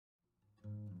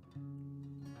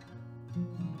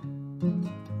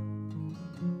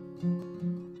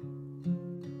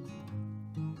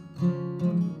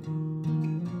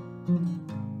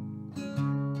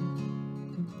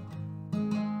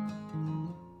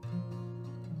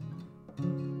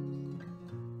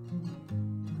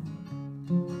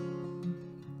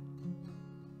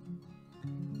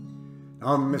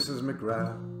Now, Mrs.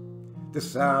 McGrath, the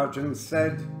sergeant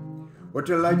said, would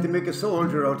you like to make a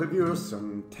soldier out of your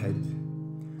son Ted?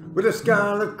 With a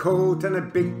scarlet coat and a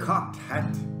big cocked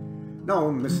hat.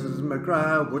 Now, Mrs.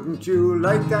 McGrath, wouldn't you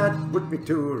like that? With me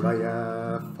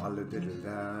to-raya,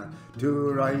 fa-la-diddle-da,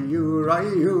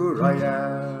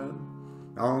 to-ray-you-ray-you-raya.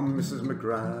 Now, Mrs.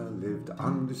 McGrath lived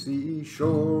on the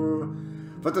seashore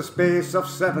for the space of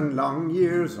 7 long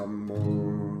years or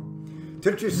more,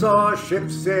 till she saw a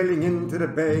ship sailing into the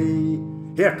bay.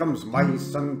 Here comes my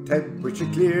son Ted, which she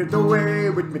cleared the way.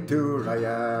 With me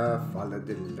to-raya,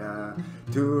 fa-la-diddle-da,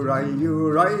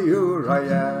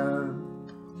 to-ray-you-ray-you-raya.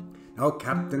 Now,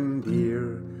 Captain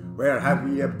dear, where have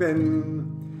you been?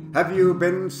 Have you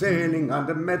been sailing on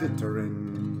the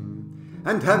Mediterranean?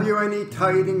 And have you any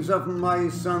tidings of my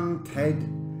son Ted?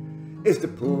 Is the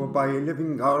poor boy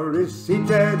living or is he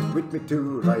dead? With me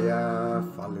to-raya,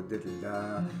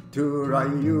 fa-la-diddle-da,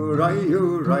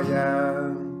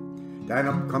 to-ray-you-ray-you-raya. Then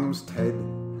up comes Ted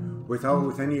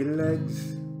without any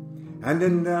legs, and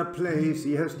in their place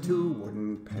he has 2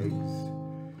 wooden pegs.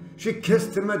 She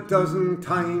kissed him a dozen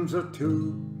times or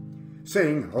 2,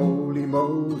 saying, holy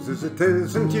Moses, it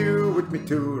isn't you. With me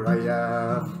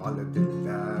to-raya,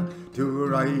 fa-la-diddle-da,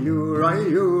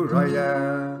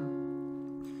 to-ray-you-ray-you-raya.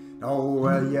 Now,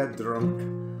 were you drunk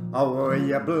or were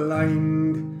you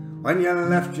blind when you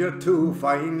left your 2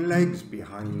 fine legs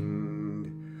behind?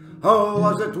 Or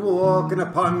was it walking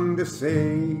upon the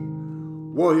sea?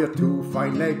 Wore your 2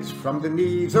 fine legs from the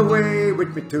knees away?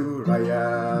 With me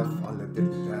to-raya,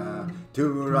 fa-la-diddle-da,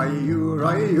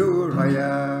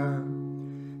 to-ray-you-ray-you-raya.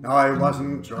 Now, I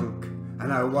wasn't drunk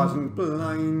and I wasn't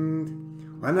blind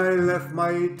when I left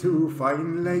my 2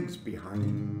 fine legs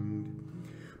behind,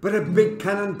 but a big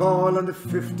cannonball on the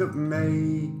 5th of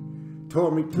May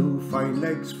tore me 2 fine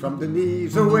legs from the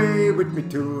knees away. With me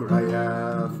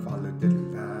to-raya,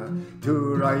 fa-la-diddle-da,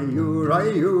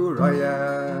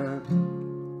 to-ray-you-ray-you-raya.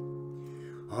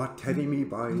 Oh, Teddy me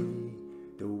boy,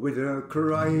 the widow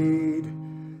cried,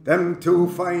 them 2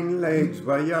 fine legs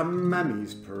were your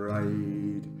mammy's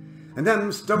pride, and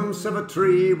them stumps of a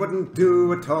tree wouldn't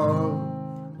do at all.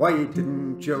 Why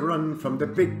didn't you run from the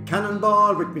big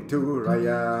cannonball? With me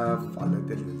to-raya,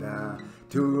 fa-la-diddle-da,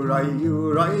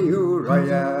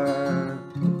 to-ray-you-ray-you-raya.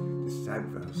 The sad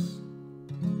verse.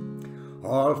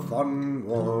 All foreign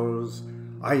wars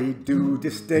I do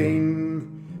disdain,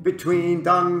 between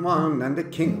Don Juan and the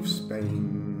King of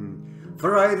Spain.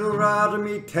 For I'd rather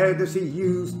meet Ted as he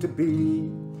used to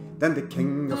be than the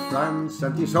King of France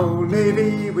and his whole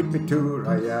navy. With me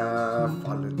to-raya,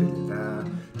 fa-la-diddle-da,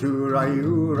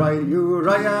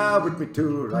 to-ray-you-ray-you-raya. With me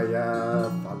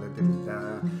to-raya,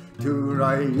 fa-la-diddle-da,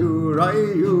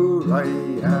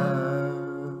 to-ray-you-ray-you-raya.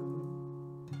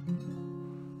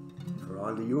 For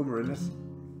all the humour in it,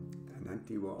 an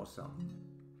anti-war song.